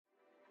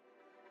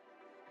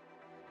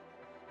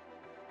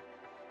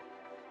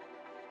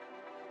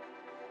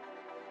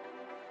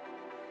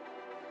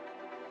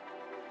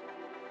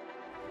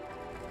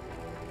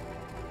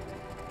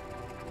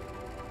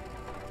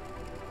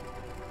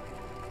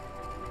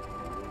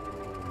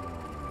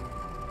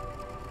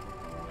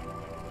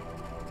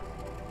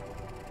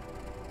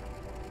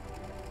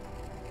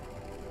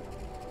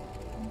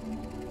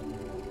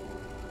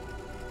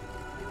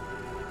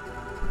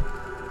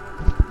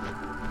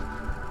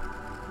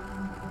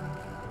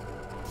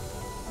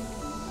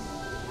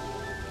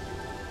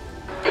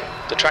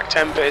The track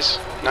temp is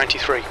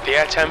 93. The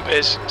air temp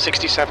is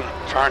 67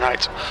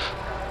 Fahrenheit.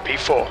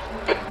 P4.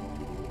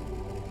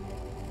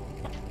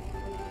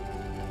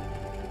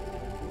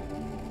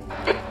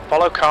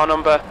 Follow car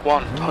number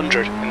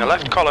 100 in the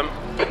left column.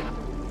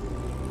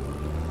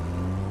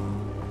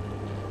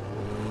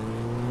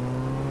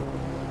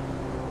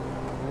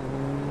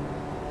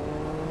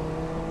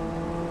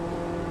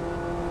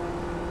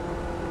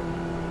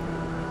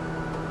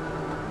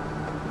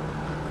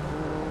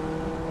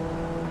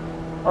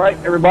 All right,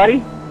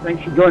 everybody,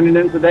 thanks for joining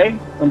in today.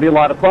 It's going to be a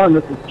lot of fun.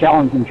 This is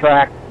challenging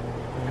track.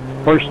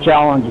 First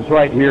challenge is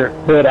right here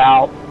at Pit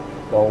Out,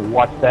 so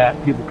watch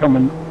that. People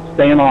coming,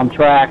 staying on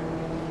track.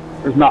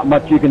 There's not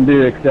much you can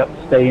do except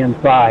stay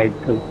inside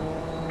because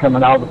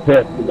coming out of the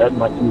pit, there doesn't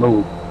much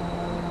move.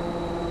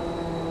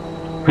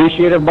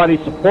 Appreciate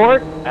everybody's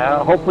support.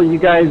 Hopefully you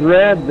guys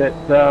read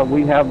that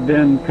we have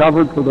been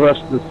covered for the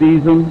rest of the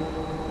season.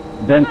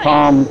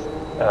 Tom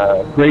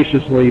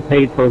graciously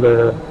paid for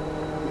the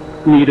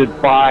needed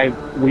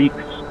 5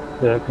 weeks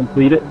to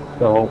complete it,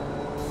 so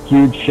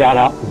huge shout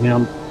out to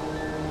him.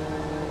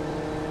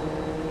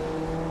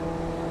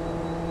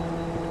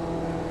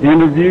 The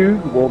interview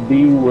will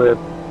be with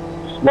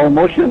Slow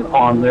Motion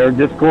on their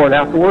Discord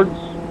afterwards.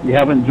 If you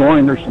haven't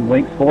joined, there's some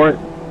links for it.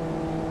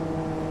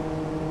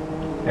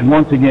 And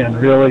once again,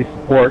 really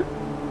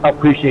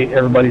appreciate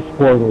everybody's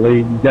support of the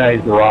league. You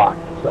guys rock.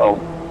 So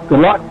good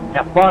luck,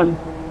 have fun.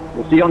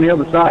 We'll see you on the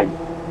other side.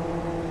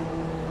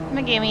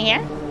 Megumei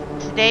here.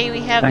 Today we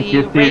have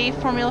the Ray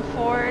Formula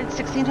Ford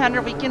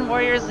 1600 Weekend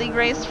Warriors League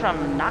race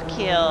from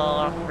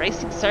Knockhill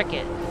Racing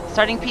Circuit.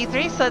 Starting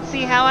P3, so let's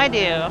see how I do.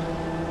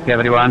 Okay,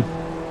 everyone.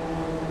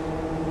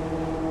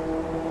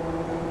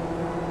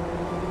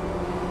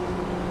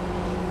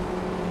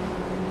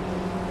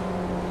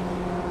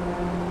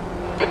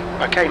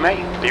 Okay,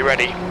 mate, be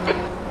ready.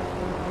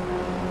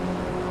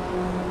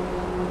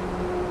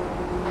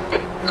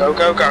 Go,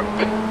 go, go.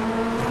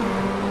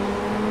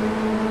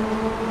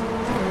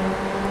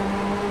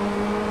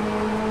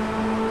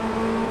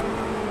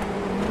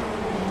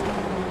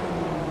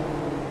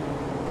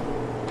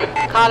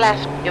 Car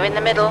left, you're in the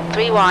middle,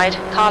 3 wide,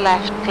 car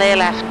left, clear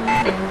left.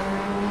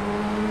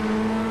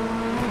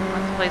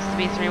 Not supposed to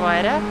be 3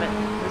 wide up, but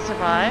we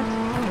survived.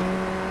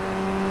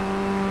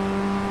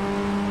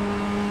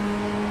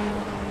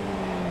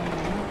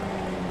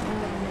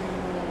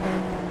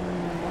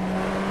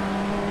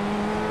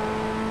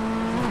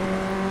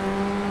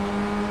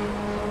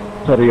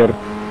 Sorry.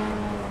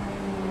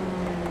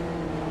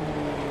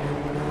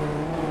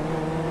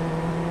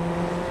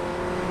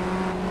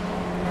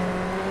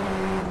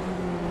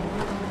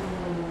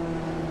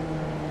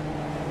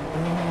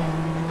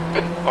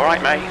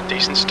 Alright, mate,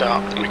 decent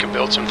start. We can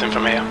build something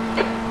from here.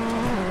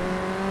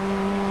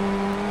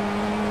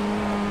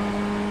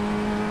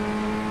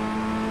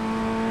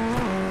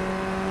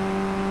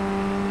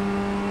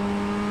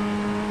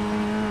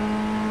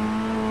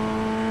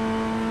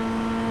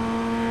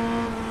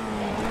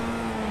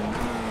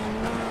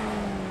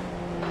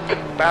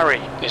 Barry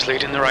is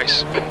leading the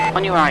race.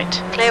 On your right,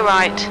 clear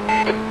right.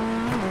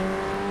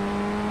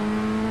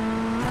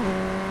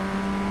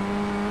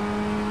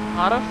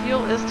 Auto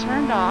fuel is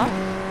turned off.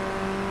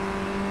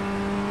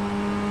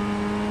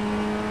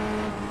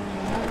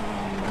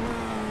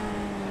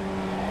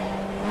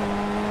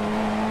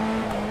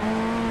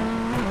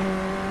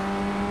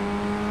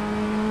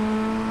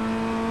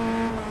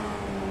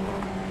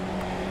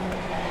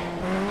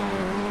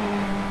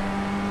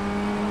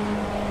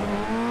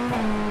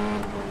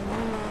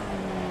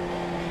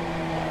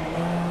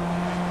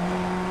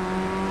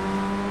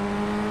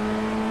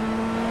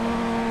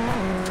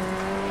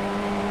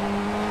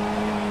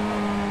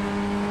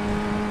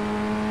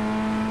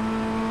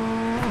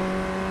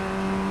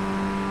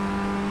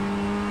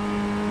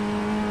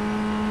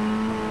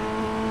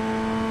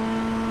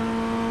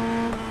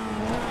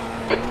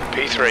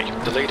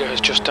 P3, the leader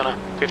has just done a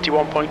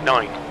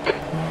 51.9.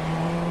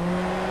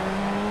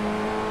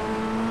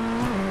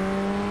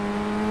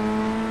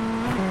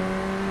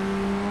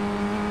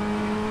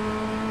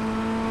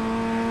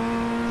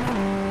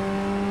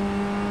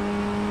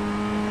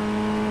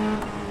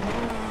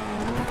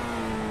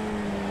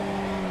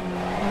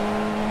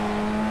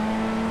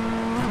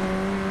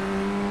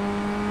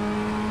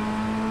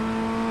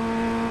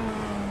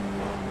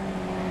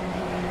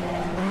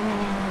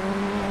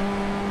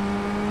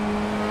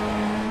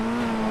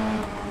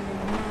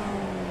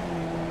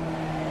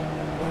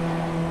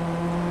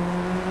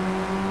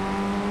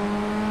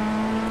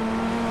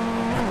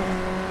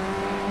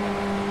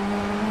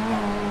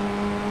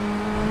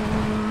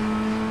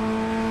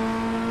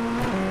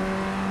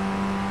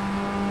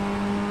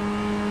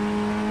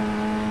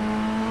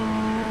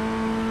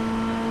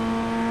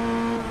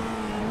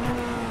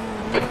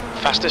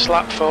 Fastest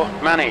lap for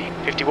Manny,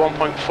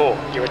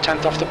 51.4. You're a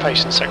tenth off the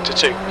pace in sector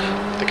 2.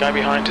 The guy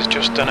behind has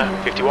just done a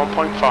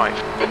 51.5.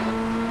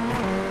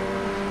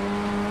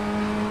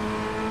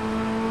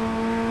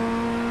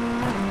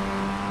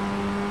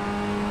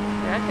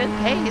 You're at good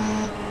pace.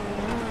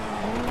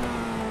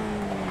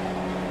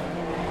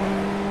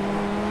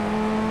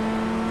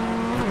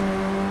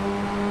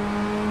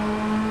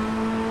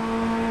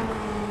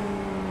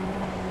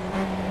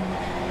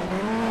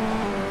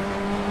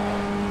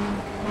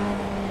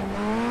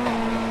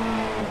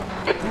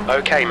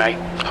 Okay, mate.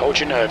 Hold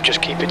your nerve,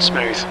 just keep it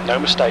smooth. No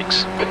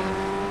mistakes.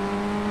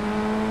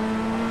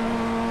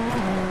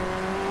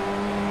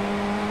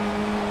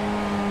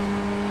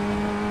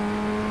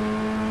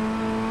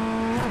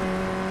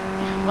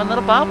 One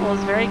little bobble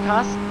is very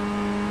costly.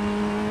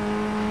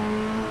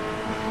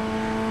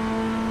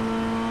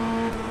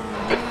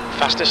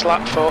 Fastest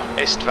lap for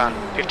Istvan,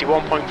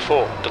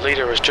 51.4. The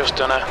leader has just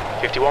done a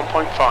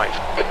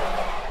 51.5.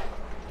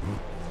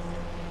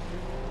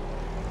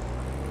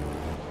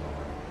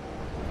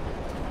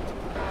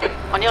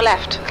 On your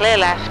left, clear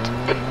left.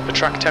 The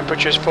track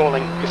temperature is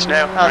falling. It's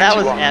now Oh, that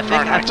was 91 epic.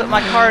 Fahrenheit. I put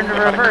my car into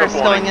We've had a reverse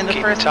cut going warning. into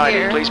Keep first it tidy,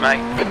 gear. please, mate.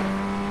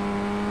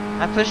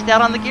 I pushed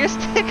down on the gear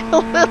stick a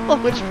little,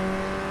 which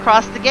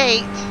crossed the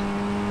gate.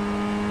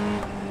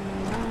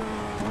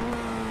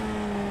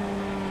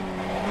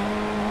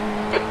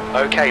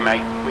 Okay,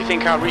 mate. We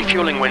think our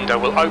refueling window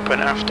will open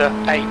after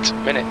 8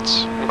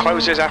 minutes and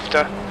closes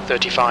after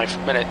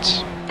 35 minutes.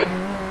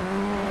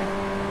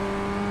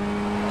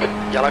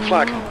 Yellow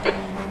flag.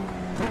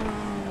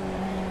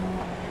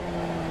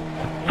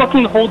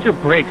 Fucking hold your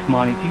brakes,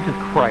 Monty. Jesus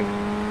Christ.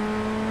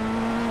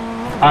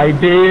 I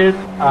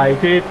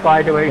did,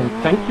 by the way, and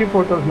thank you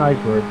for those nice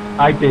words.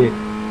 I did.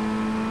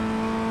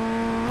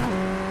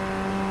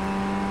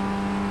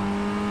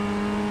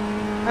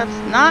 Let's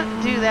not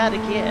do that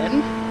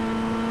again.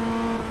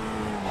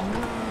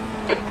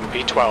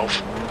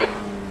 B12.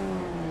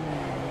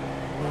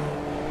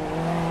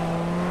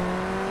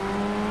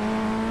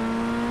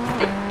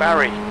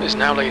 Barry is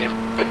now leading.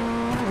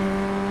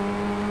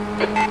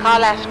 Car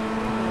left,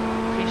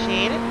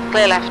 Appreciate it.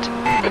 clear left.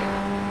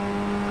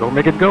 Go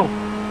make it go.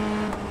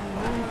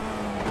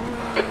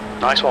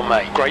 Nice one,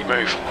 mate. Great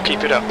move.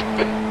 Keep it up.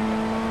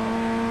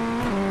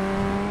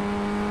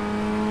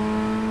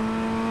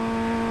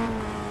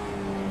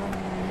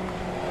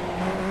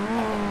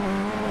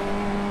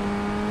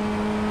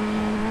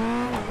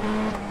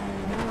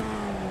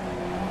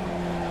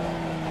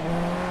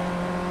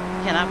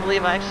 Cannot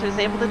believe I actually was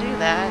able to do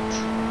that.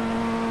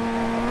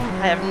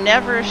 I have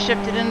never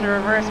shifted into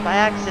reverse by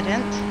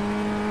accident.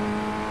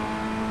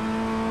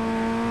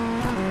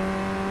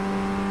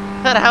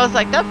 But I was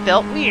like, that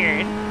felt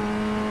weird.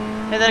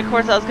 And then of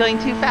course I was going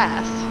too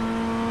fast.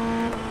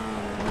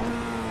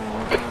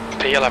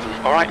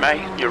 P11. Alright,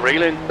 mate. You're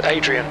reeling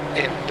Adrian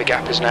in. The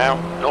gap is now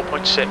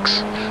 0.6.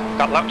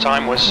 That lap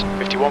time was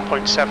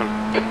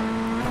 51.7.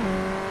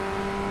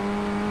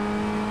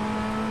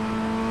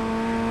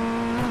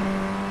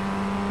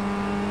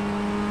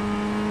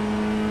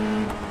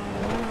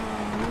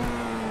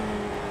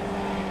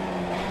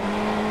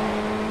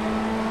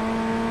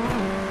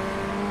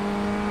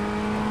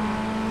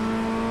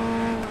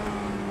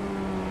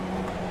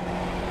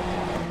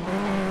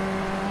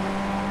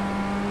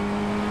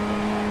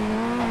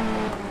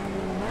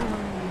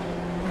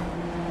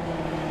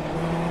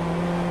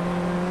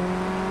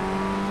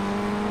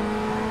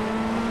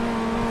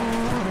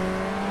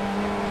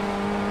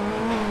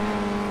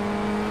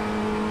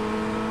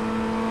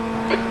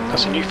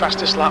 That's a new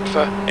fastest lap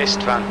for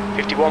Istvan,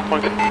 51.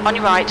 On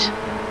your right.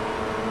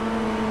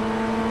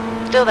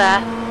 Still there.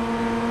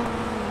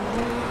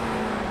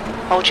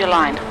 Hold your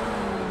line.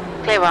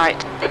 Clear right.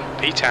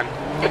 P10.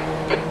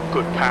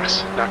 Good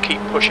pass. Now keep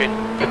pushing.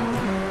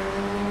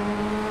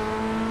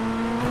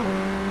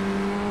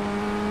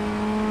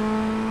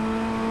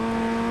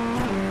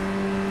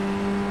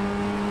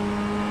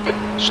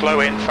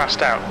 Slow in,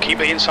 fast out. Keep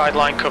the inside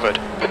line covered.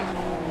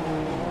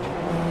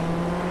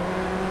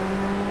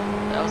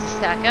 That was a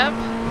stack up.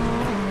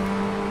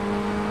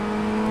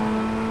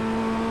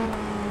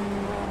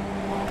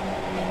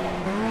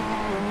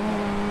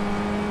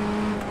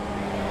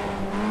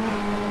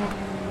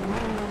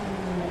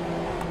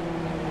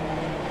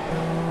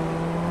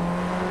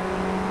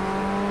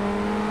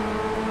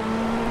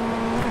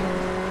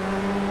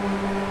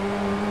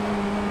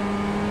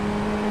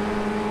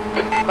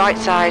 Right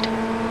side.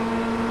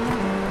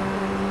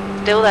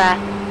 Still there.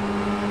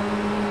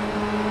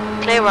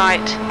 Clear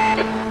right.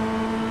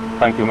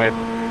 Thank you, mate.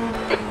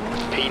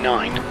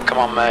 P9. Come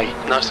on, May.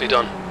 Nicely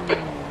done.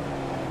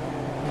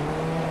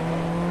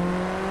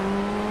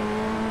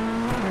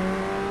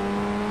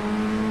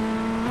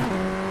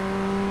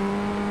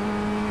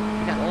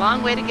 Got a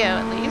long way to go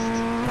at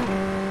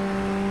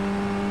least.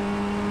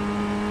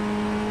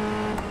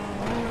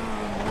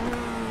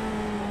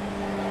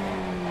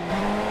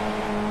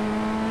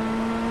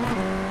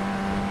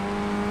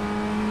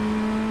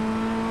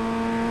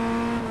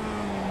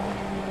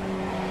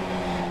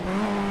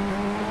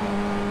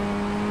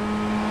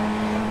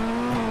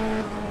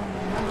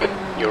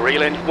 You're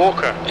reeling.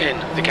 Walker in.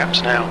 The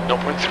gap's now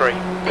 0.3.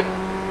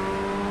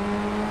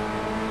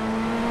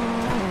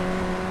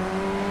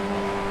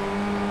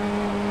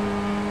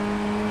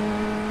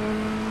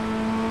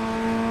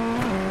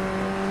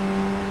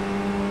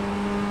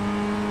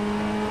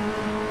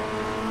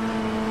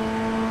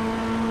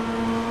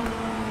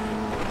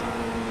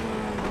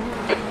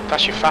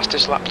 That's your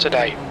fastest lap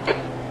today.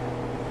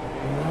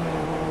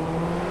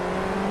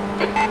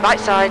 Right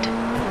side.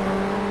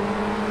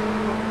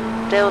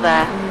 Still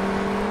there.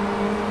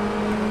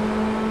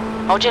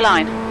 Hold your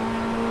line.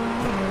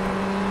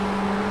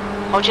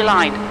 Hold your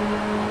line.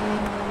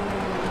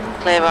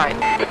 Clear right.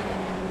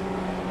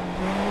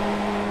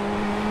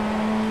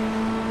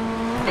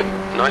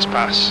 Nice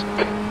pass.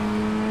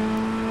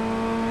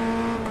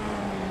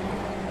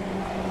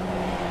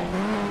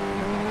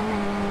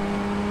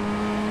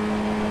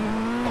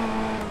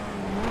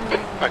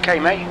 Okay,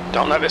 mate,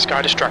 don't let this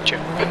guy distract you.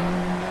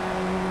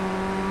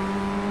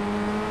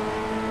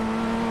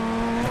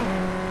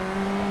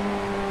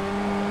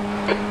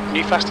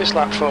 New fastest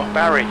lap for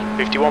Barry,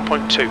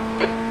 51.2.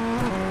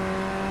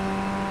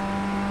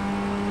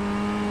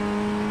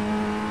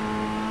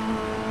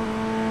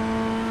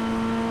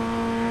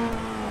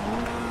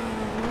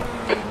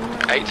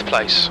 Eighth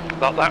place.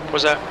 That lap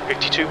was a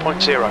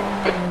 52.0.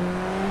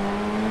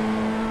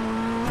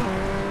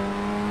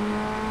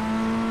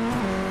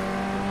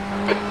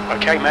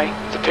 Okay, mate,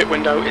 the pit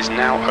window is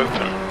now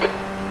open.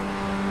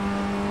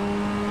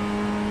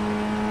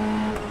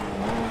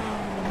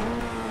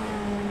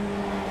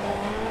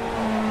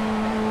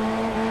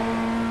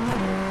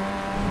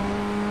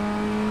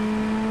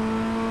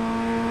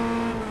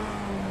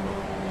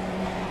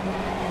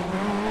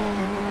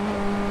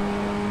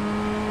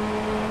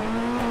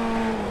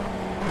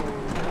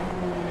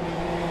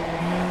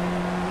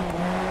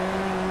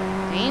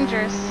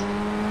 Dangerous.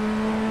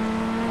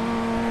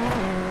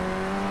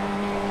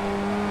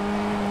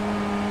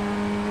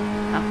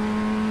 Oh, I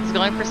was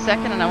going for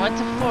second and I went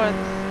to fourth.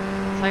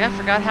 It's like I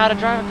forgot how to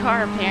drive a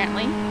car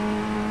apparently.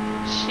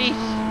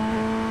 Sheesh.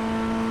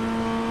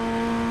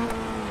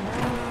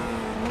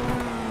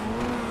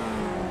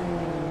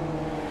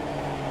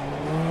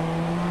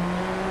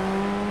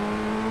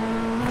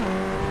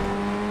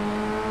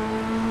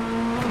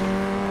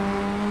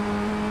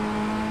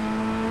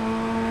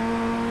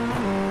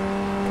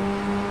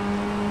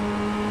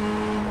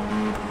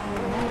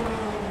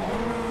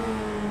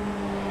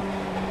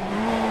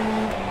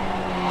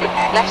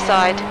 Left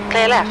side,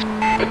 clear left.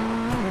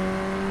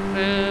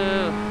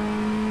 Boo.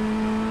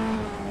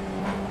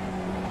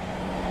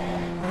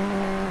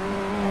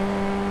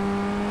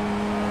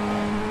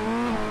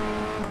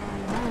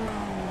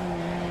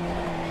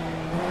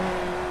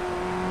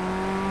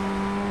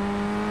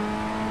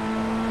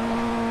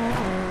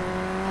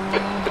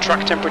 The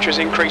track temperature is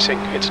increasing.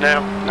 It's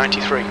now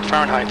 93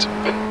 Fahrenheit.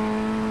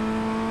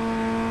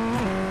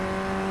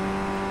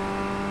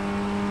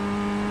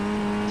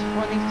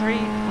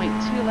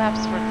 23.2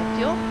 laps worth of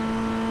fuel.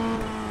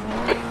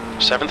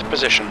 7th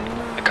position.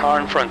 The car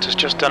in front has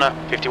just done a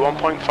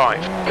 51.5.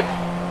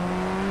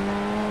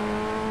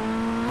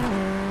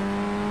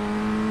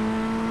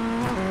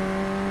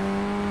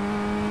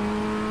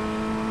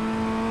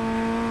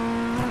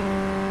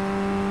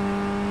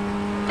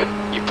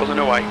 You're pulling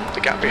away.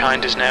 The gap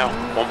behind is now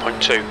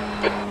 1.2.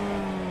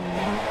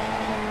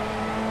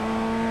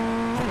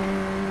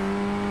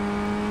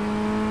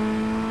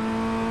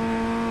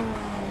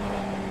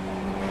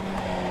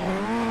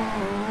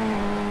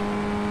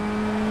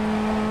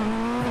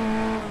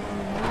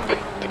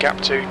 The gap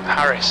to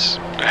Harris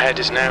ahead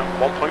is now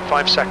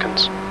 1.5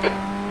 seconds.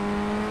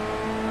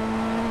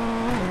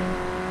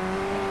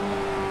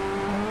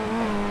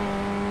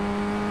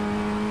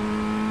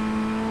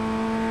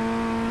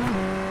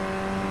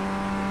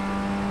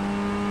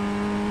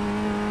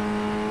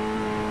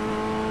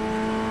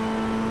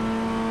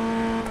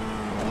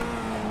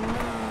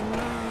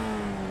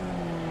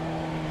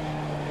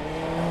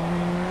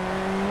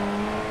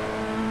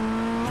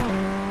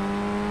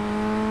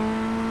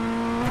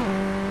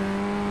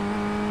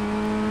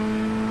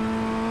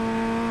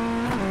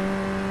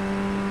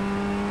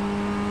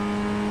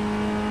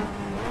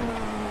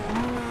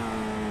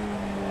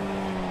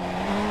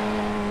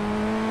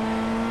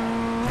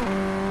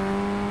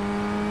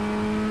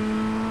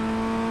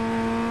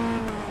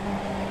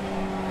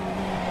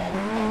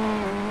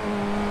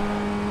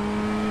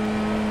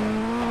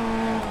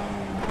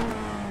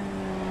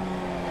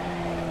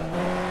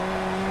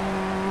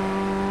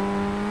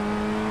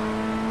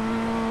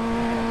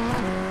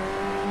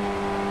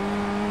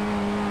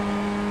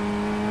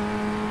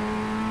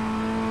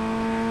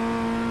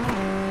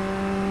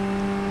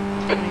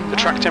 The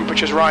track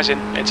temperature's rising.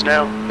 It's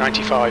now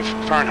 95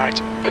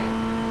 Fahrenheit.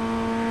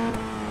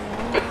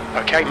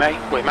 Okay, mate,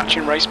 we're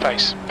matching race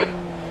pace.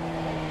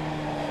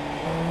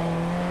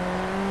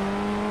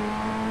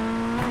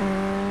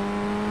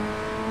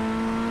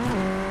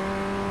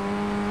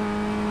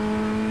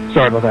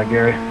 Sorry about that,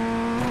 Gary.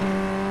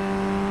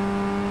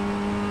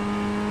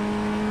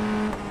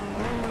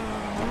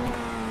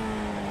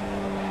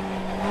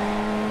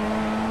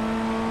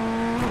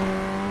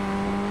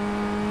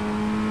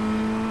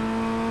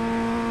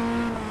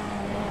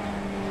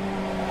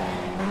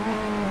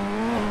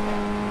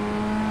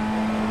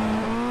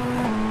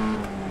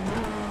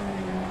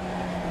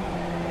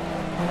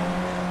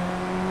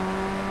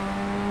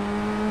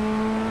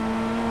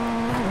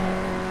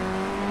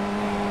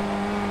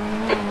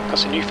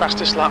 That's a new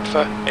fastest lap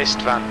for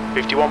Istvan,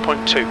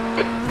 51.2.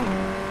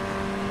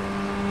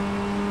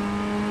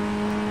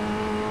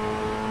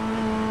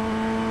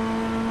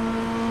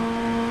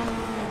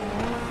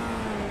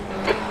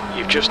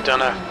 You've just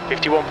done a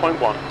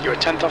 51.1. You're a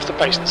tenth off the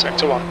pace in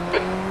sector 1.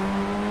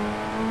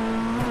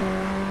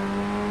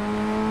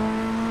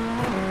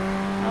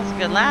 That was a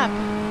good lap.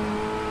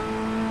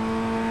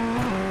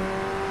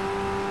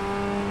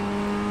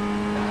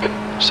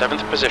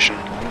 Seventh position.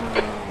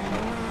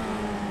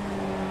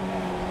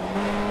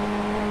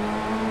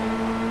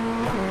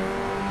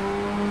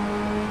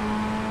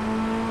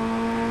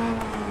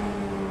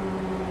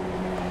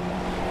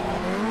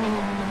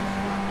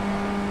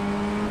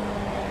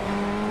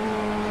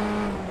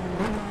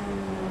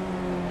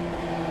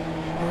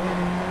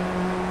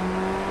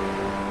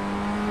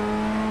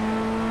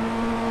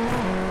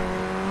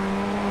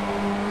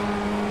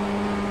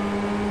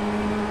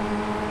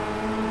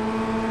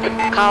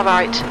 Car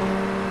right.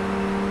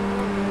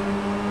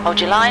 Hold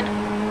your line.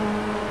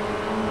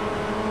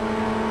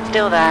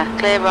 Still there.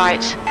 Clear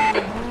right.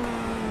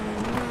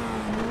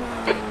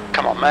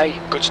 Come on, May.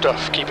 Good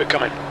stuff. Keep it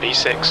coming.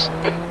 B6.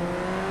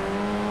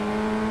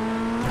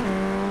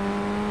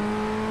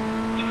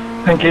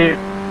 Thank you.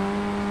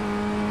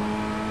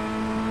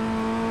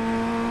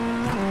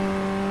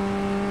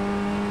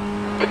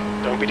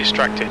 Don't be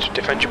distracted.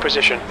 Defend your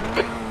position.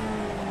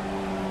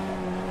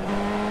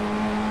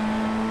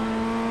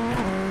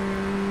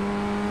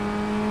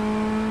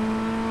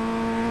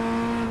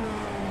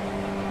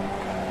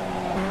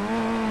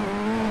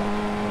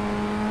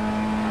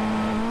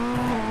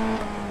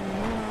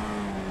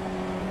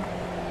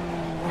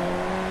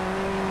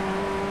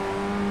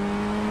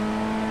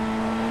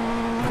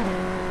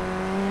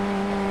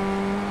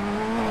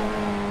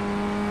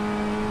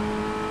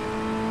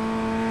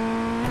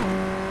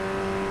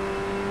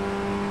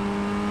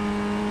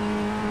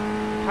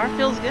 Car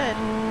feels good.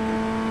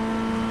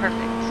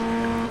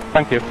 Perfect.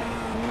 Thank you.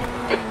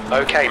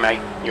 Okay, May.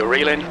 You're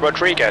reeling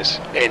Rodriguez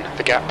in.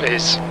 The gap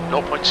is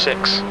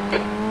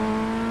 0.6.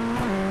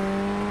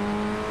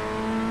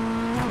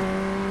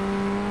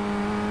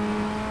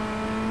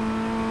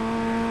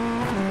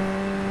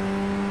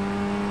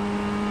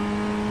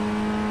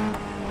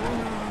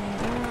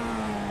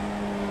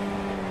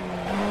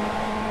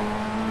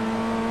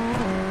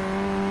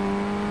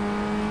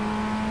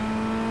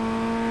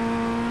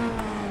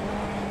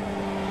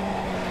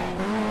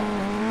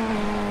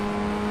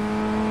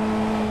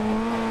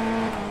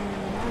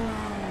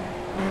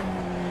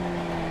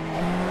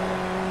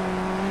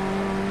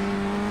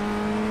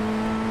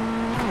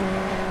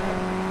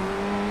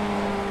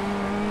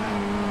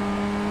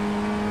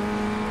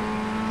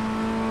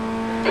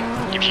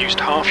 You've used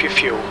half your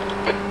fuel.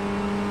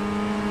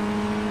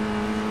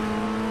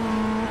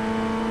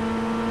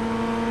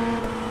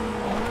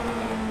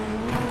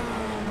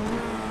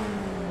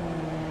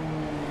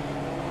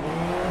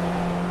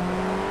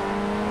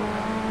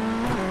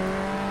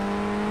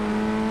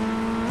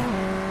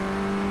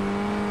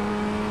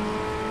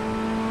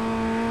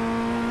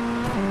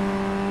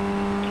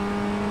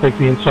 Take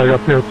the inside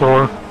up here,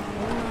 Thor.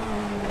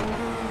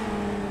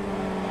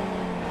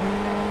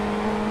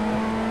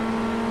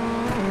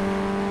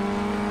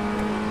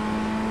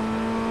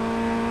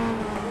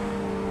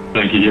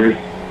 Thank you, Jerry.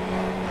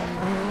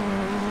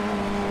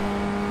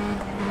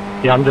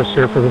 Yeah, I'm just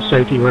here for the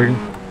safety rating.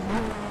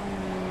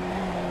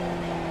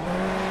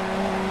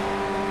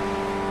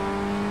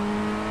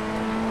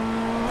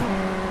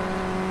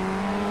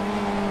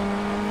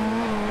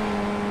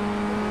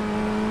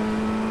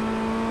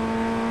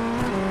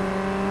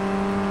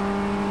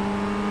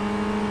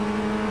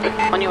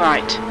 On your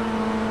right.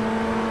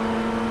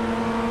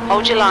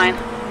 Hold your line.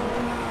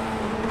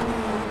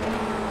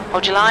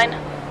 Hold your line.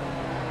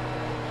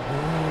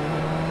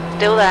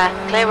 Still there.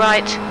 Clear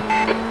right.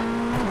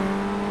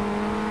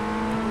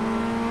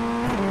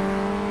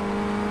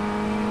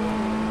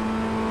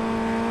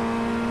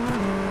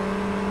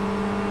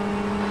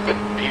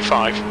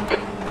 P5.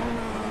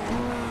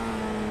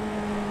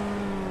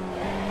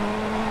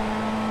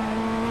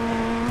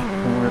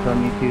 Don't worry about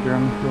me, Peter.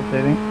 I'm still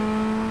saving.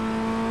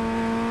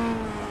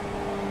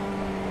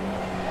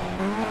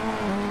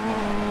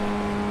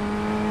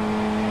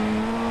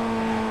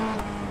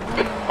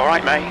 All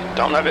right, May.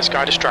 Don't let this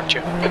guy distract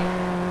you.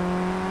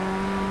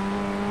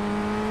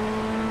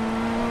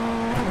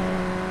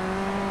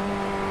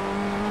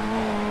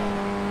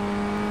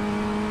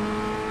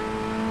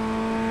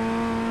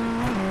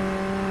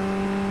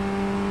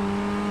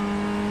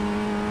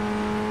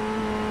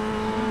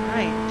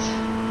 Right.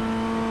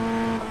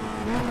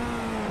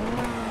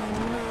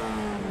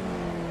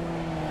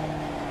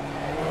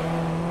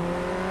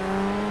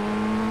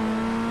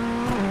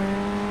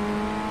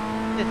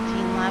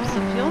 Laps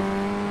of fuel.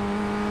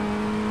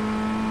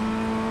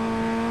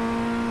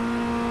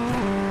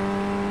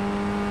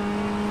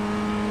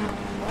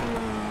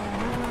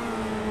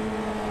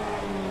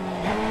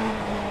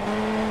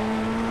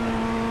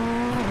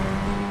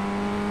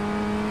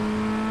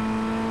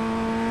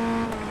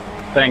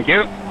 Thank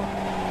you.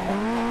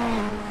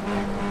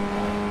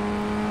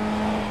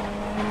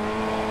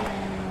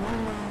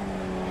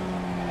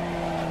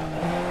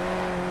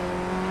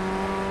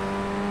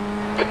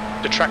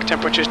 The track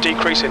temperature is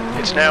decreasing.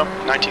 It's now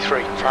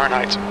 93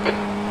 Fahrenheit.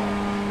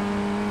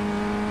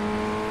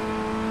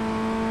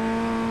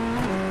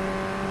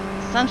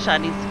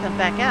 Sunshine needs to come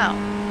back out.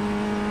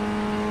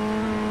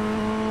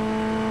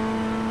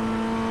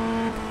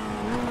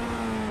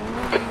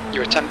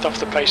 You're a 10th off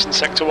the pace in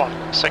Sector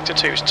 1. Sector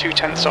 2 is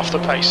 2/10ths off the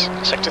pace.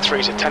 Sector 3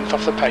 is a 10th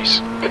off the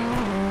pace.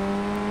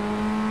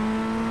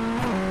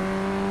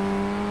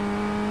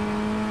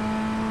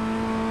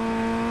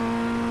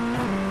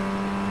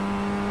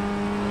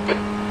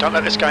 Don't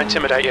let this guy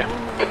intimidate you.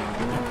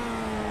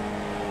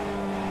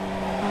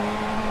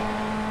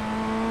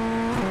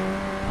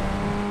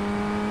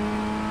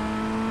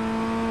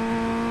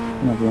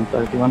 Maybe on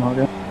 31, hold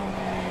it.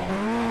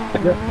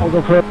 Yep, I'll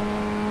go for it.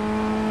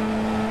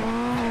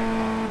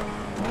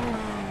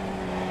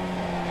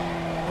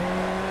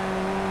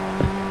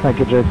 Thank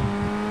you, Jason.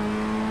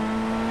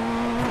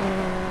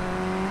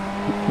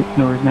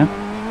 No worries, man.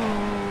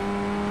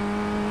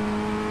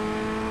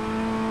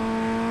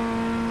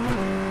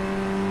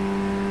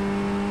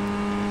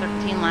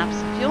 Laps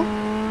of fuel.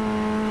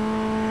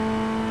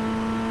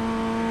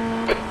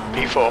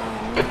 P4.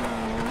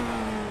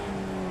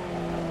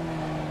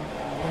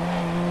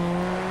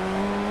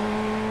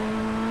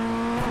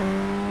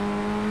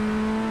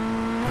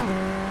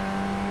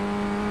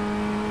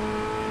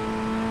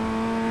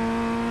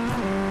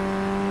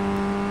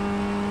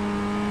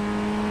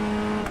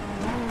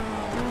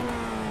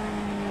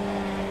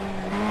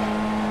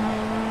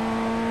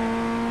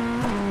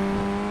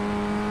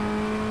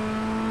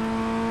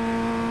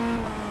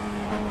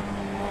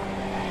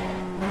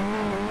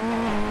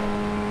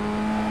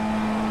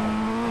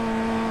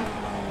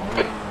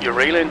 You're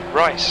reeling,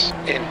 Rice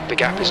in. The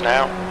gap is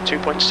now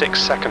 2.6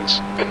 seconds.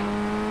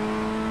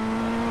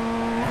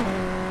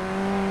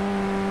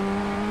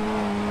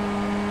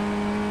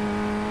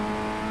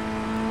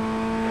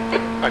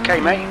 Okay,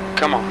 mate,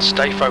 come on,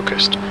 stay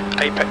focused.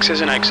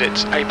 Apexes and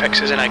exits,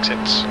 apexes and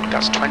exits.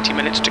 That's 20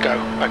 minutes to go.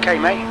 Okay,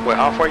 mate, we're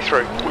halfway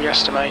through. We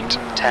estimate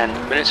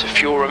 10 minutes of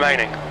fuel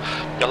remaining.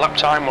 Your lap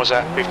time was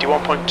at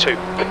 51.2.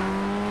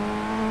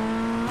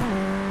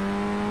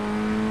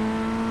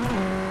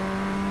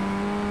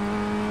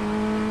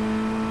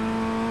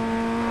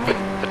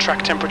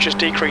 Track temperature's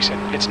decreasing.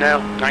 It's now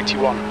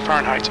 91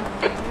 Fahrenheit.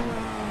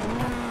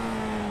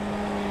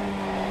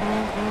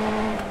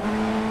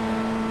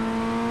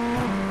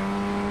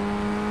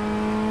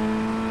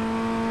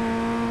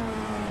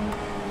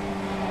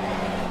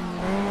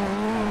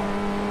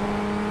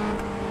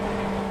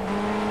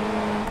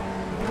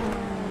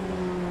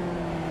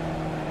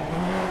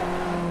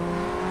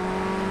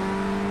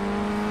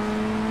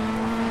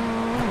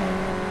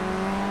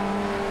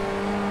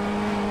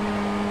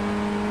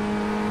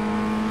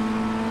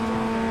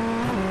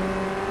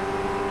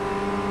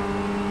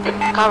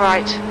 Car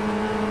right.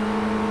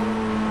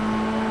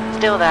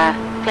 Still there.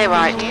 Clear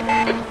right.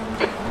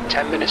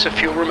 10 minutes of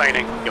fuel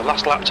remaining. Your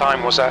last lap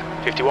time was at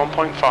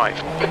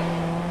 51.5.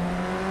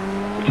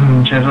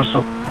 Cheers,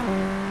 Russell.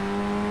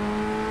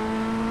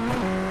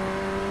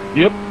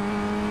 Yep.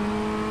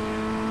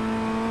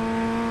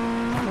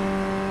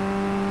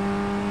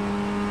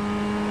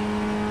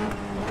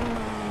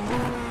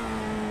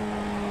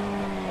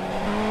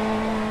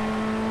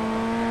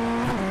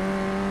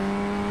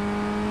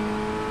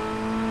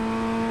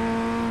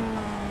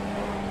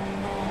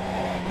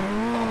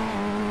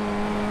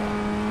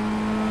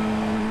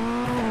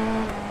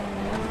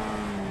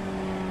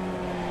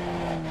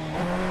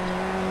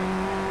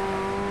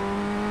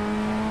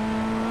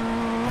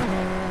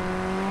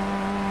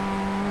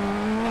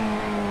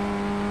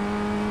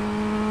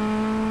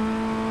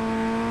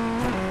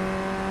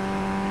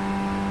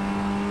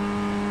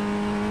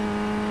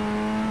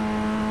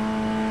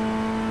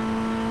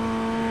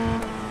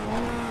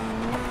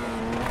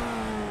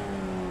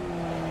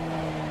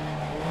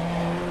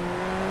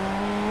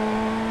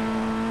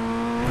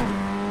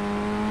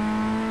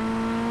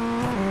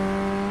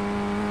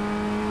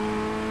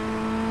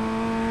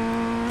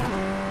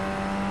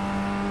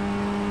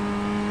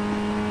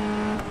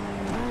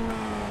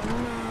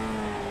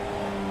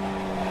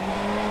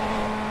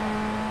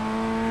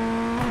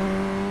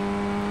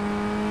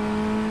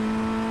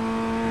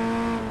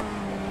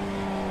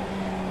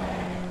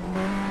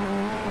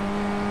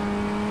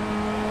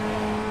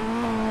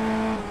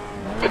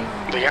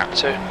 The gap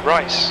to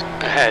Rice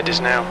ahead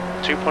is now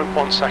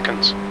 2.1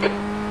 seconds.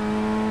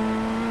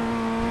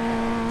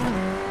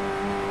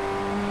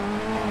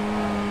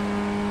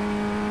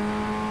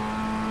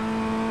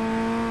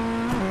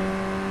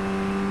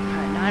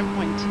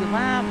 9.2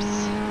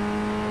 laps.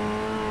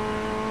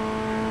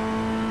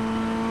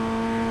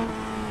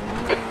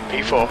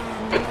 P4.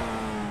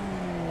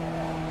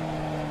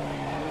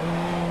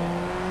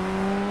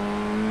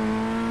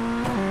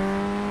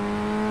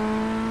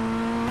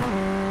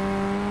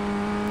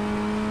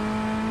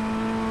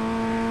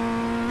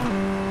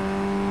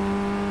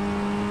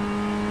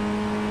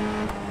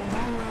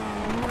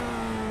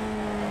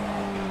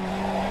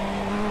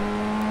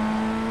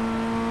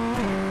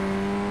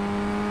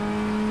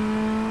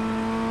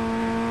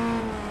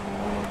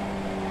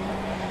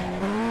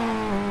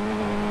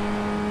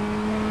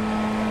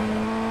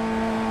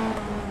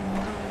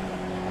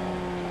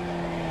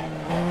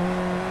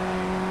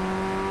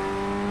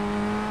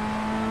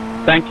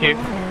 Thank you.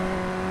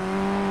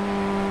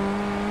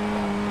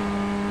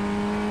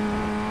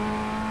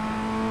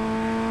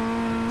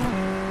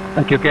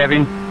 Thank you,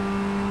 Kevin.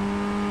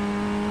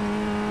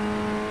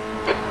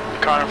 The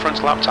car in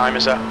front's lap time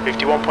is a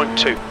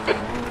 51.2.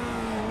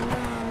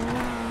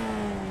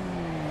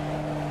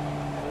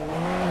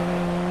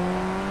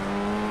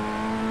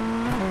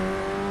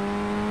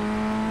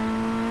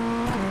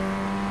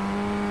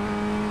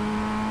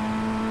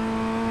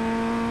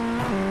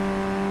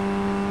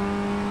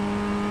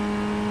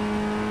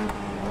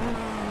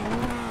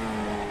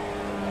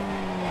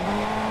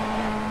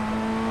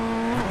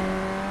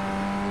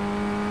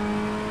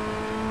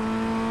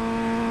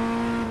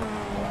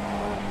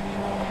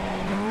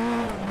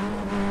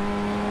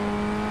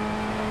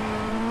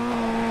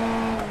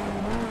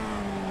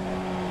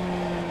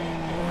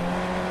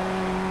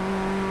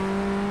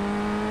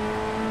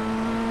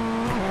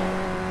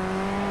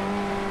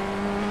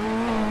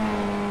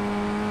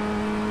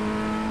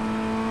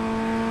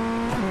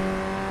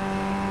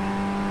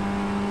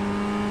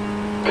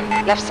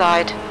 Left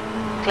side.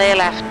 Clear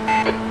left.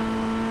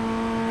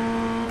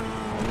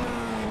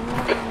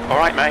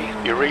 Alright, May,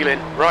 you're reeling.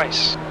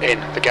 Rice in.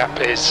 The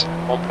gap is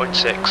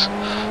 1.6.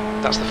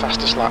 That's the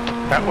fastest lap.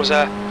 That was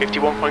a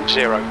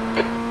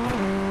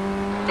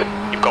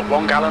 51.0. You've got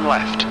 1 gallon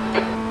left.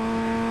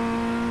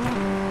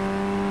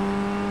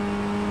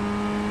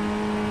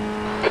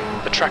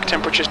 The track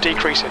temperature's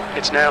decreasing.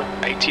 It's now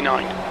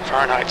 89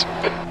 Fahrenheit.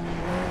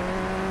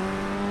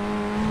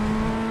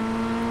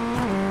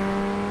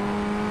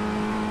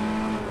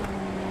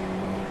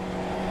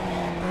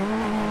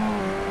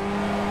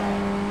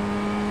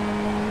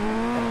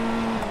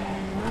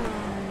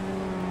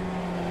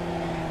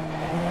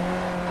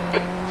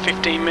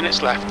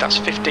 Minutes left, that's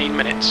 15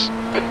 minutes.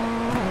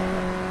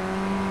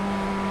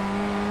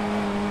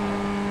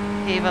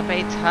 Gave up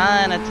a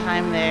ton of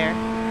time there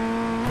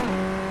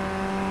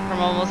from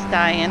almost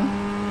dying.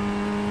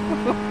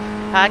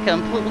 I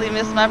completely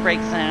missed my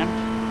brake zone.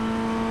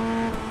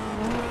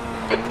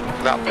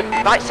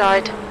 Right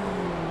side.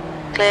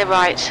 Clear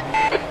right.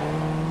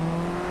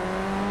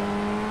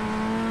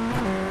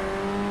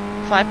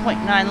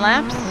 5.9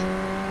 laps.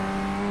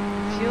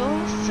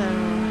 Fuel, so...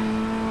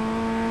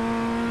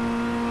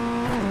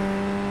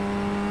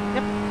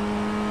 Yep.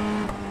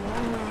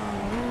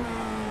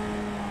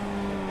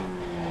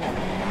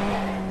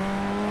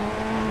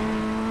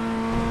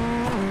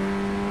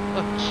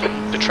 Oh,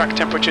 jeez. The track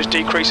temperature's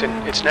decreasing.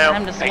 It's now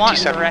I'm just 87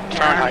 wanting to wreck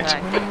Fahrenheit.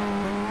 now,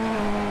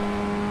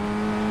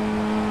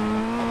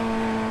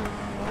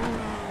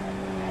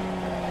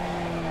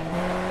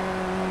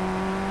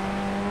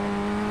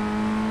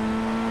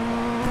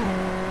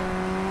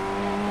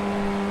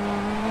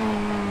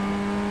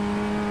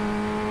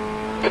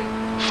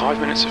 5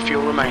 minutes of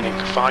fuel remaining.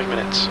 5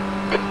 minutes.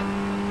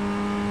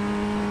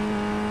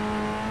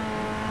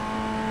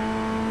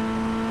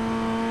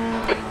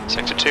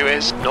 Sector 2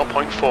 is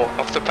 0.4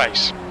 off the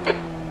pace.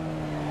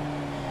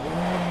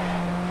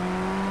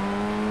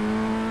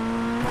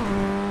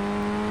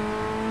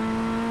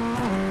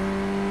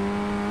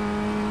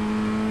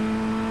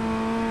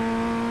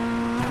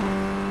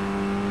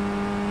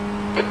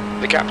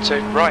 The gap to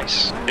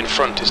Rice in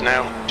front is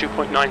now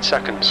 2.9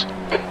 seconds.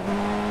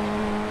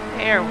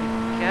 There we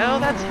go.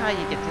 That's how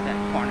you get to that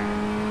corner.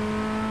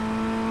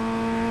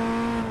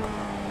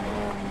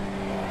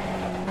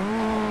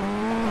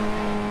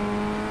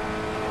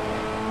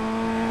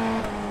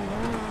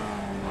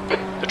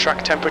 The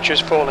track temperature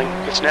is falling.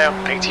 It's now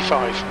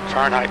 85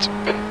 Fahrenheit.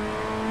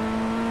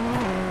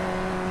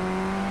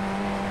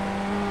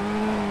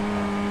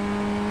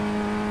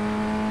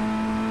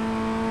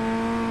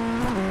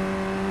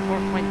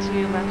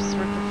 4.2 laps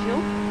worth of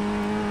fuel.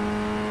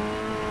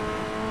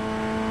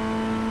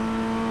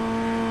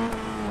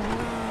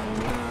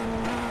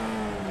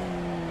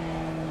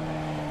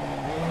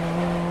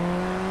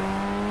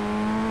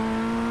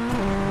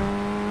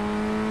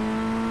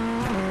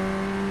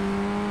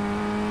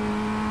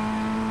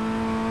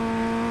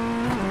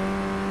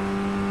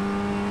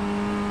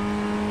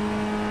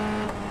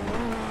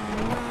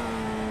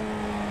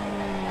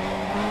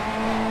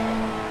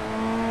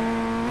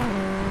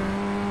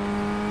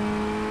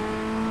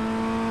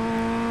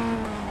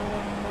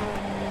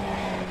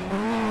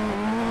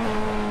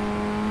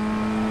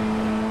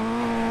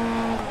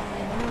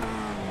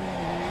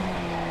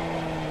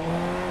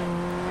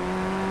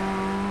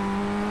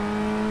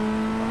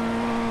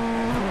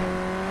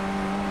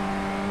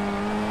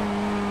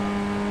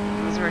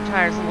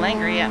 Tires a little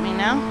angry at me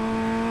now.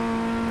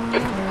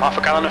 Half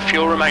a gallon of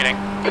fuel remaining.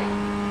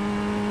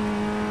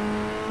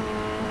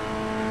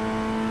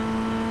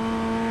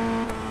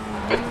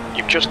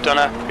 You've just done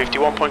a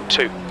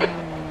 51.2.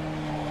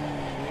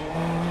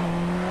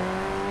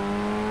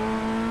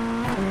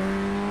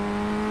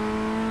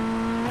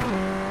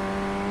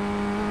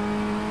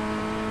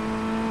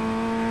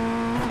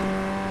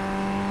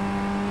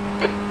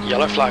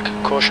 Yellow flag,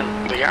 caution.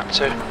 The gap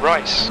to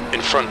Rice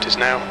in front is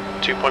now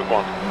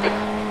 2.1.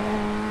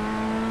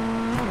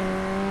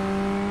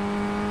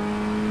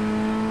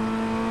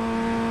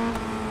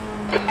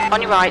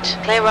 On your right,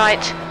 clear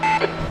right.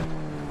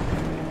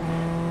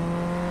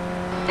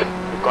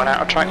 we've gone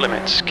out of track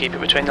limits. Keep it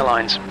between the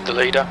lines. The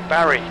leader,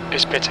 Barry,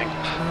 is pitting.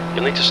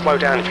 You'll need to slow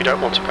down if you don't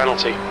want a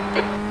penalty.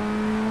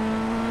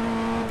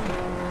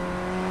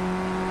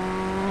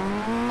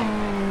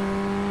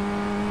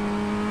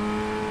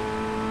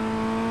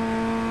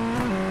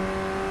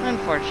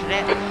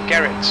 Unfortunate.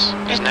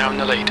 Gerrits is now in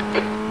the lead.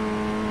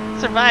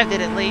 Survived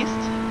it at least.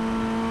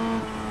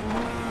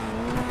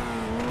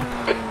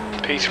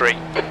 P3.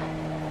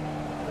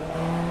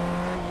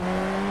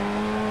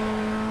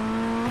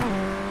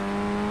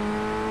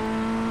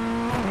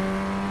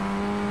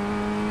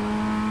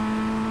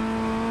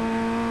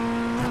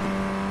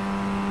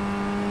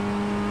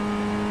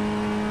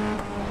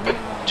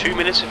 Two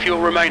minutes of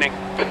fuel remaining.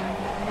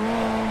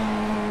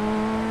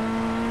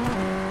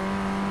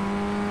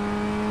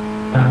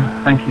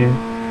 Thank you.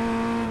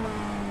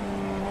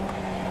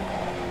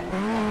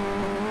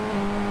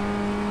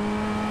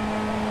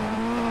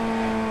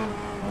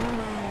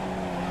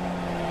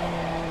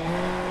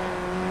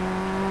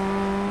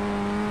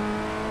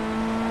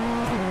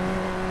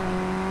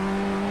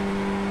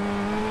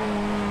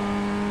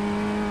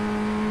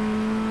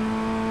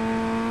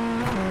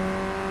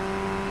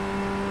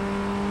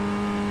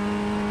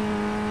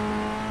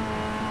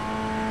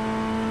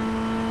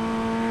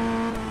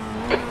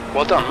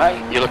 Well done,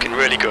 mate. You're looking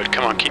really good.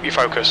 Come on, keep your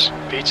focus.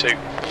 P2.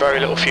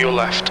 Very little fuel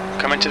left.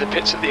 Come into the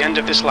pits at the end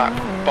of this lap.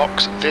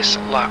 Box this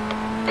lap.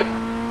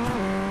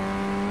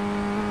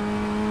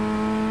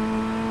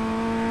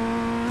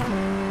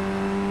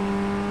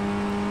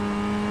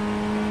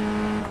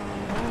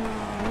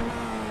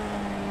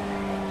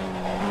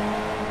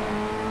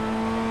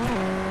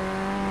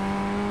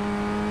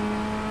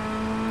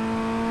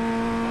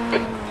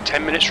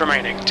 Ten minutes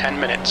remaining. 10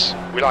 minutes.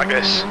 We like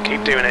this.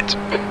 Keep doing it.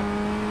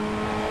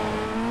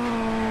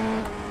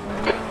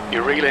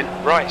 You're reeling.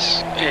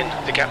 Rice in.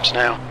 The gap's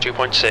now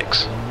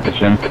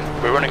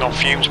 2.6. We're running on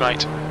fumes,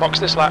 mate. Box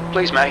this lap,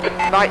 please, mate.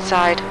 Right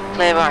side,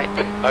 clear right.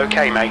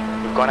 Okay, mate.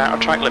 We've gone out of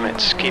track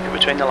limits. Keep it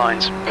between the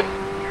lines.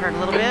 Hurt a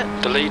little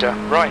bit. The leader,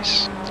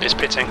 Rice, is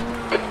pitting.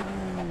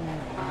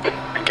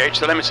 Engage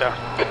the limiter.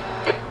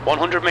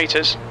 100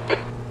 metres.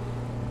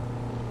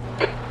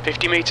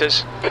 50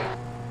 metres.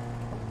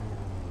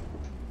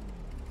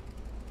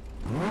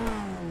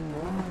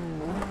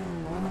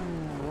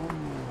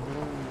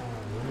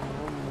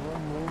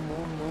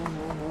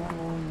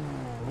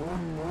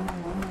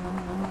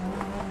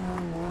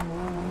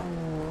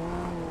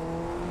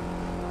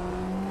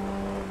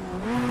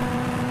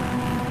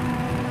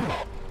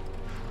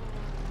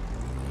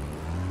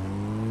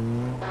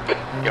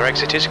 Your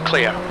exit is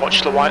clear.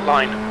 Watch the white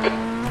line.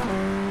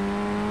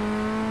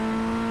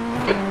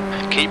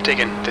 Keep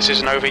digging. This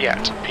isn't over yet.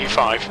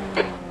 P5.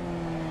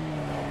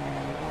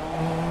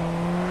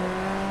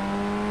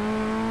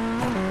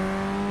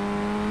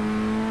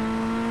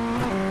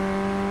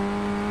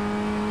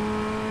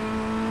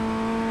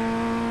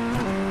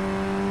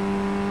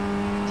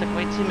 Took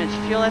way too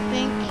much fuel, I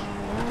think.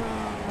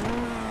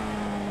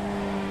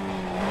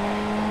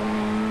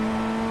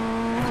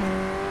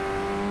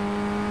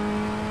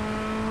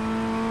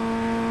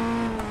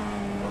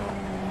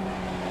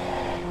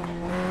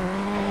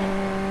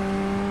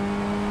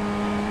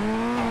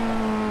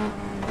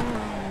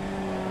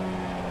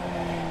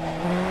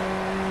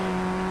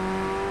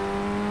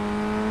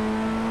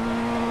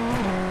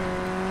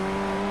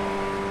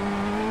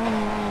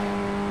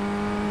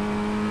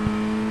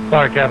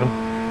 Sorry, Kevin.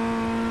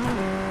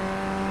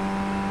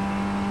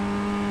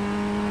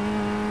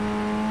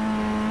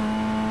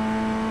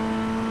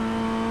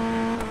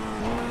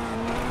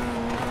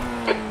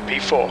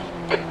 P4.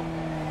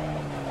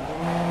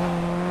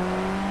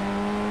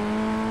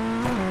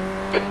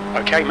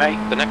 Okay, mate.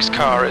 The next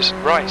car is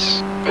Rice.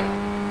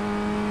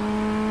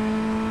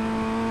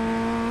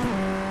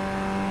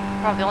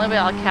 Probably the only way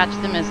I'll catch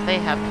them is they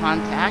have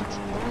contact.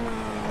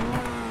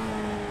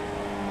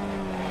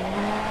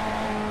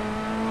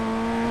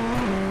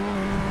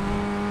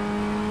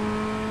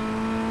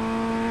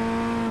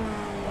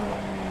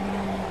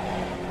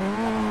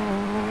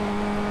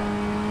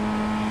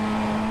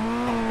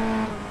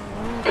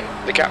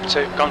 The gap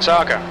to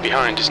Gonzaga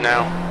behind is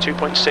now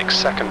 2.6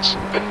 seconds.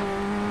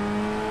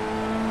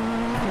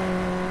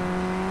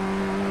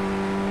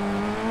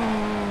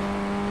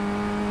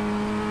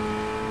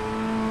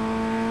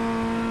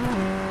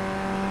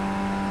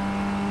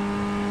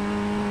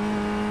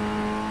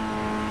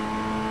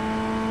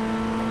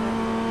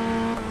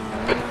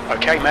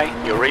 Okay, mate,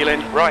 you're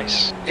reeling.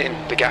 Rice in.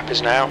 The gap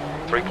is now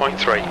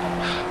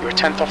 3.3. You're a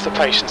tenth off the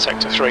pace in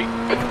sector 3.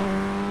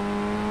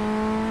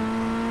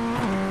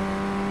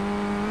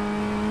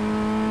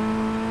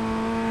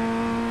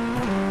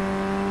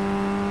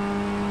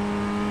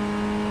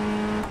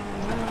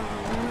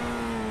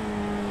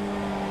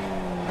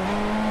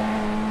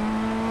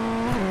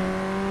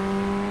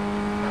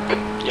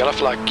 Yellow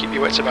flag, keep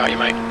your wits about you,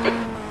 mate.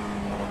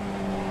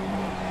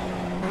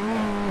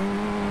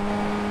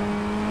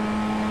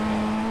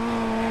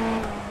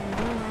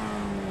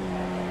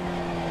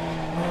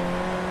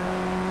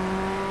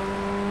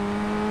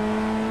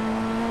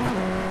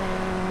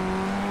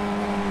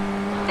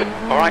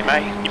 Alright,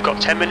 May, you've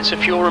got 10 minutes of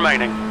fuel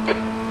remaining.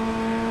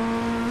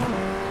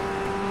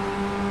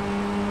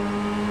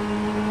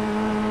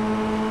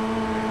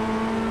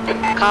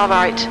 Car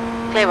right.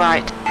 Clear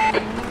right.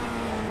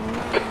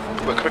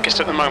 We're quickest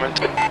at the moment.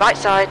 Right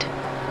side.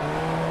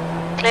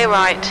 Clear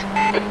right.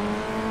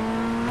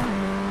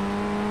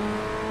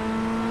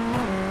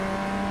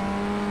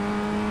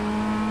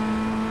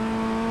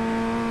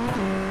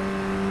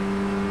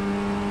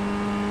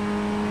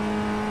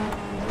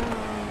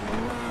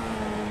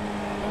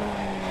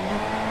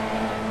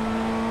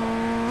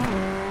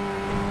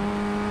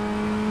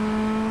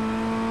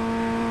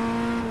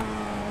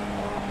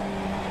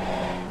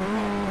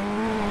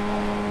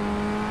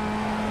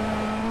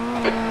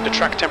 The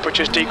track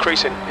temperature is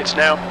decreasing. It's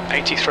now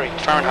 83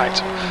 Fahrenheit.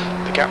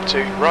 The gap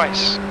to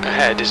Rice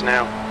ahead is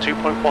now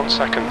 2.1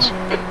 seconds.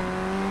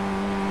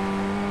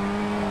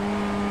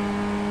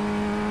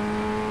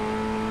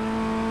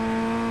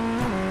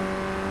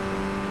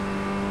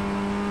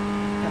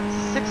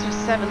 Got 6 or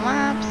 7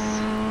 laps.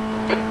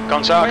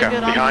 Gonzaga Very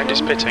good on behind is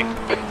fuel. pitting.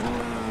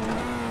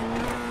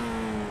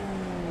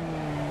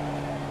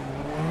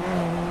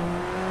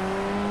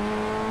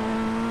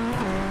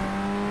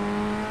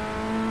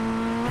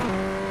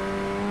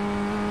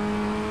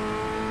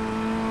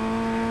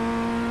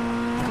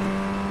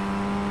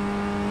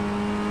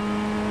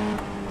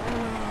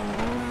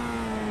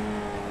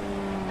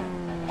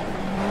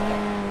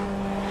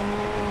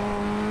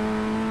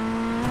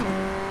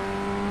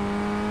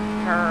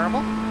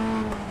 Terrible.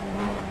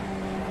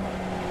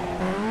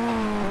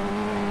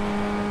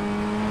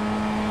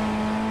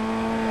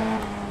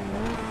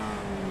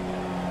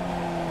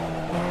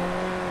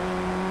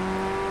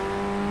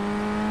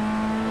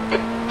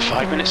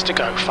 Five minutes to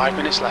go, 5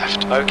 minutes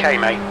left. Okay,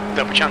 mate,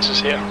 there'll be chances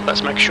here.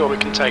 Let's make sure we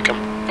can take them.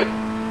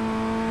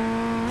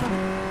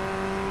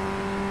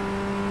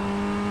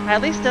 I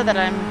at least know that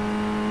I'm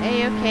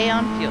A-okay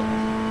on fuel.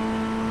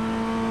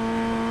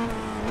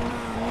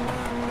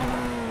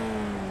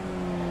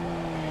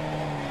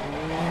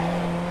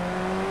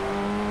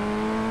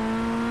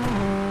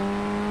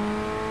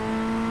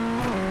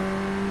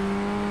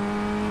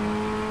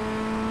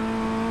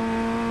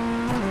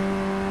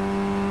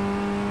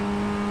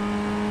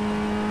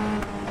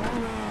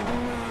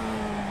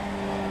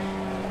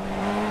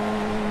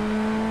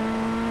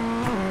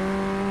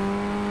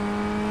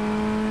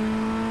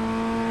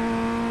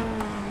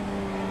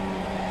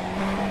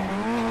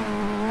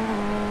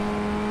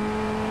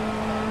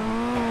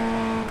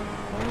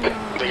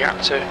 The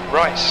gap to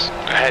Rice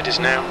ahead is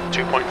now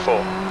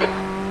 2.4.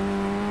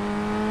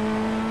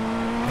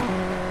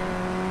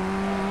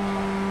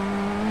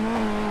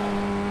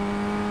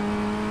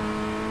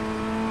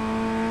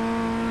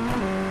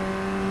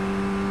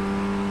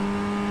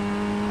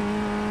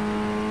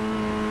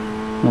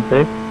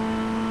 Okay.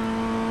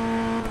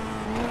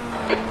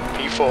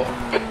 P4.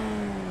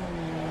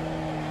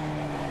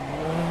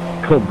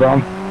 Cool,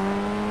 Brum.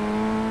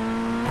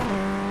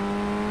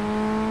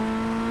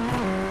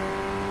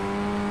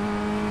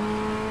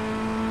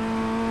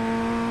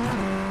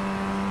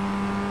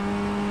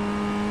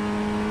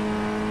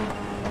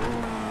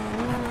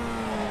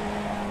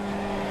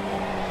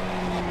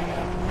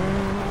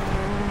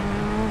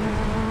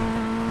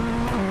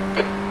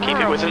 Keep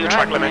it within the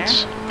track driving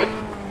limits.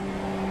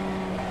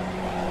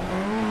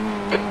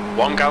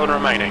 1 gallon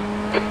remaining.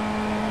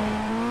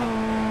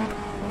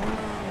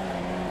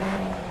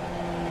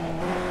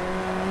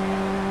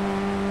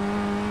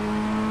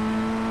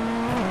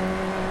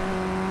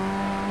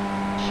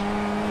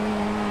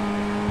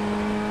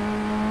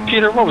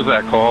 Peter, what was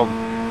that called?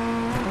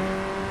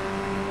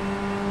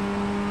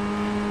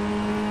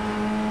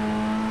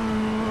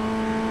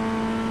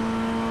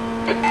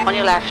 On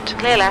your left.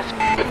 Clear left.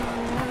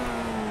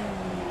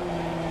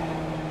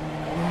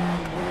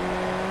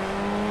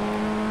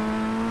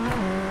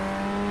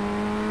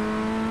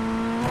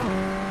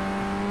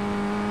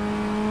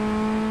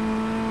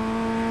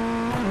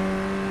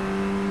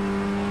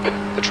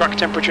 The track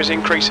temperature is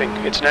increasing.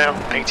 It's now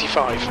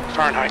 85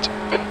 Fahrenheit.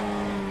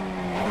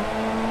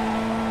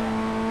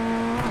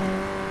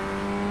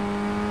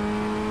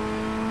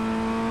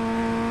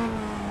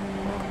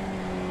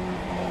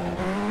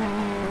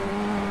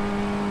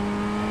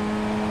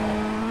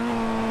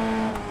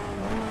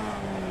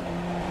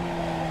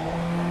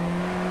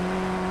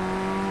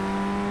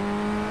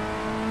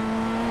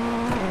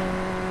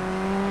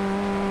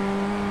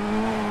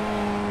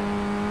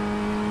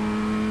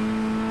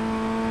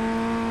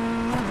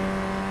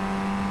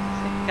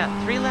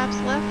 Got 3 laps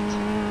left.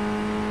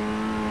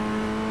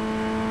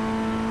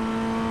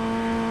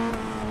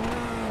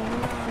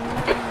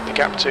 The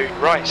gap to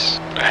Rice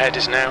ahead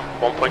is now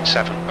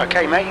 1.7.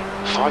 Okay, mate,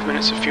 5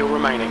 minutes of fuel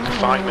remaining.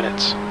 5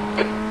 minutes.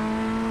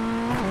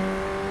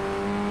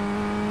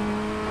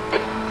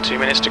 2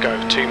 minutes to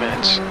go. 2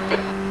 minutes.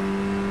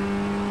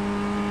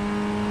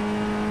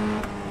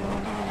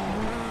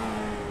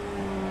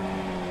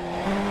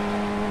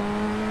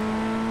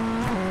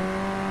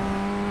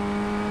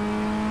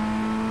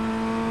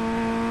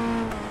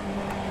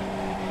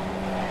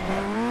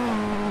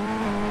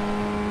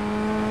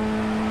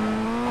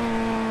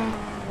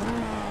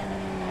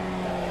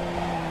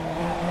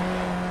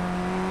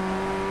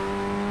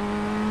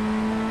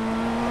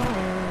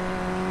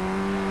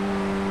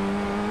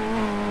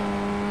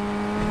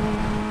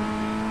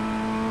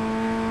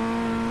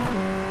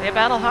 They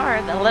battle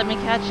hard. They'll let me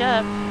catch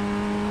up.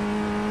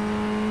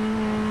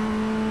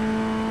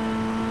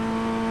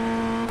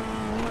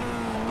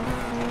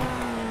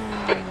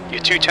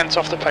 You're 2/10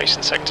 off the pace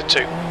in Sector 2.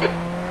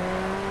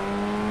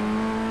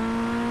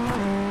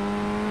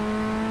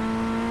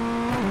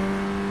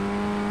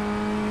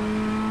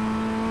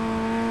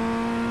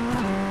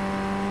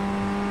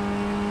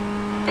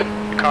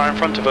 The car in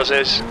front of us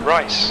is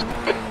Rice.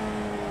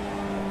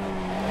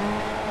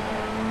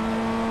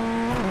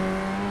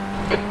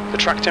 The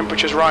track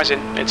temperature's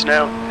rising. It's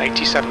now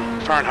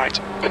 87 Fahrenheit.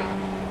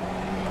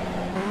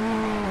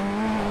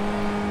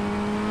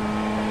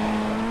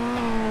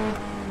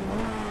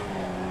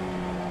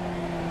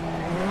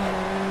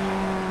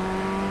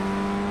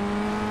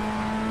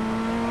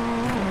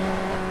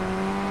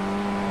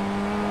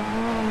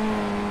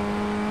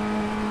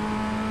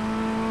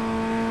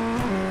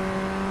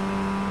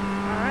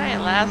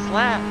 Last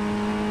lap.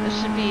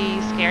 This should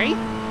be scary.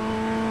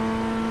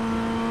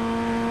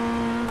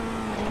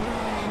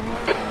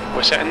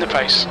 We're setting the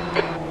pace.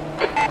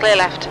 Clear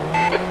left.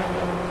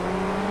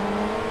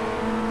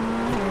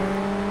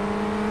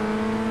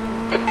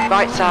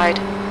 Right side.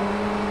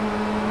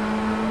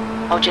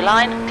 Hold your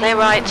line. Clear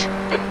right.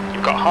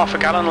 You've got half a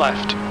gallon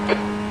left.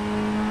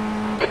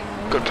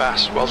 Good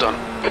pass. Well done.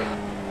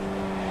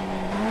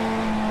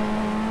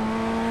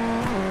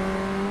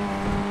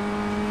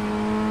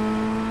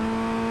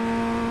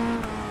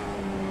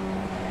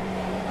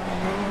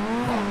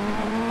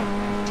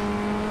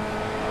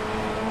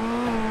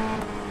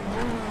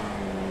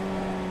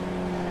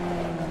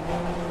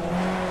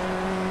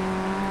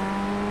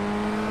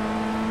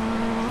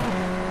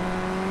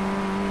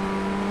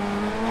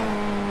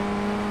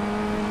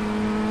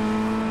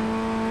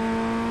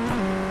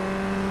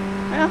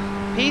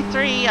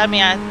 P3, I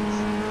mean,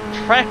 it's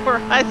right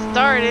where I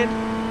started.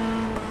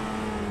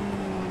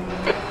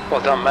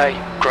 Well done, May.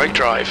 Great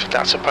drive.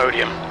 That's a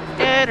podium.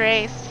 Good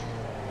race.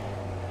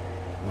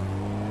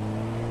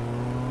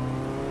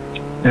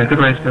 Yeah, good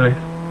race, good race.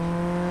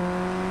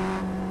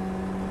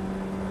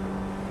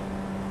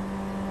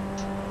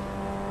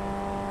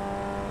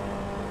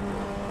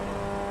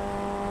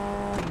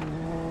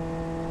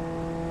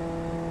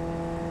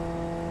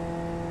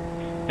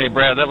 Hey,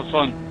 Brad, that was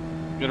fun.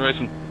 Good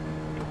racing.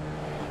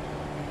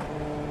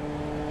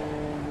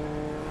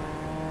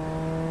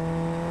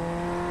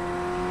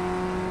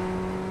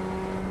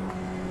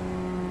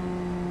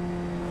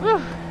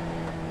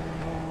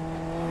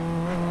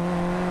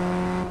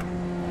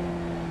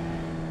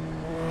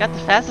 Got the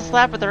fastest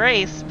lap of the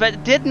race,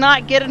 but did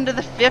not get into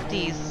the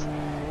 50s.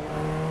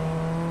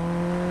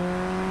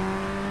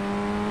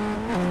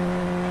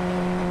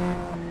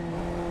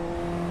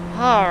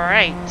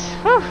 Alright.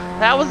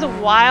 That was a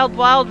wild,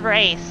 wild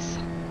race.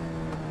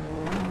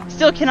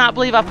 Still cannot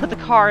believe I put the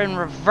car in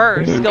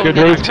reverse going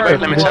down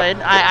turn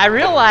 1. I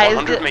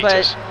realized it,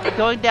 but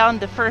going down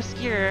to first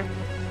gear,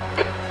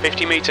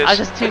 50 meters. I was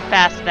just too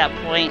fast at that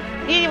point.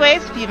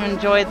 Anyways, if you've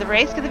enjoyed the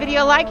race, give the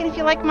video a like, and if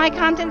you like my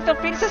content, feel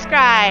free to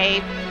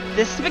subscribe.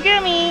 This is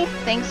Megumei.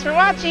 Thanks for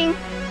watching.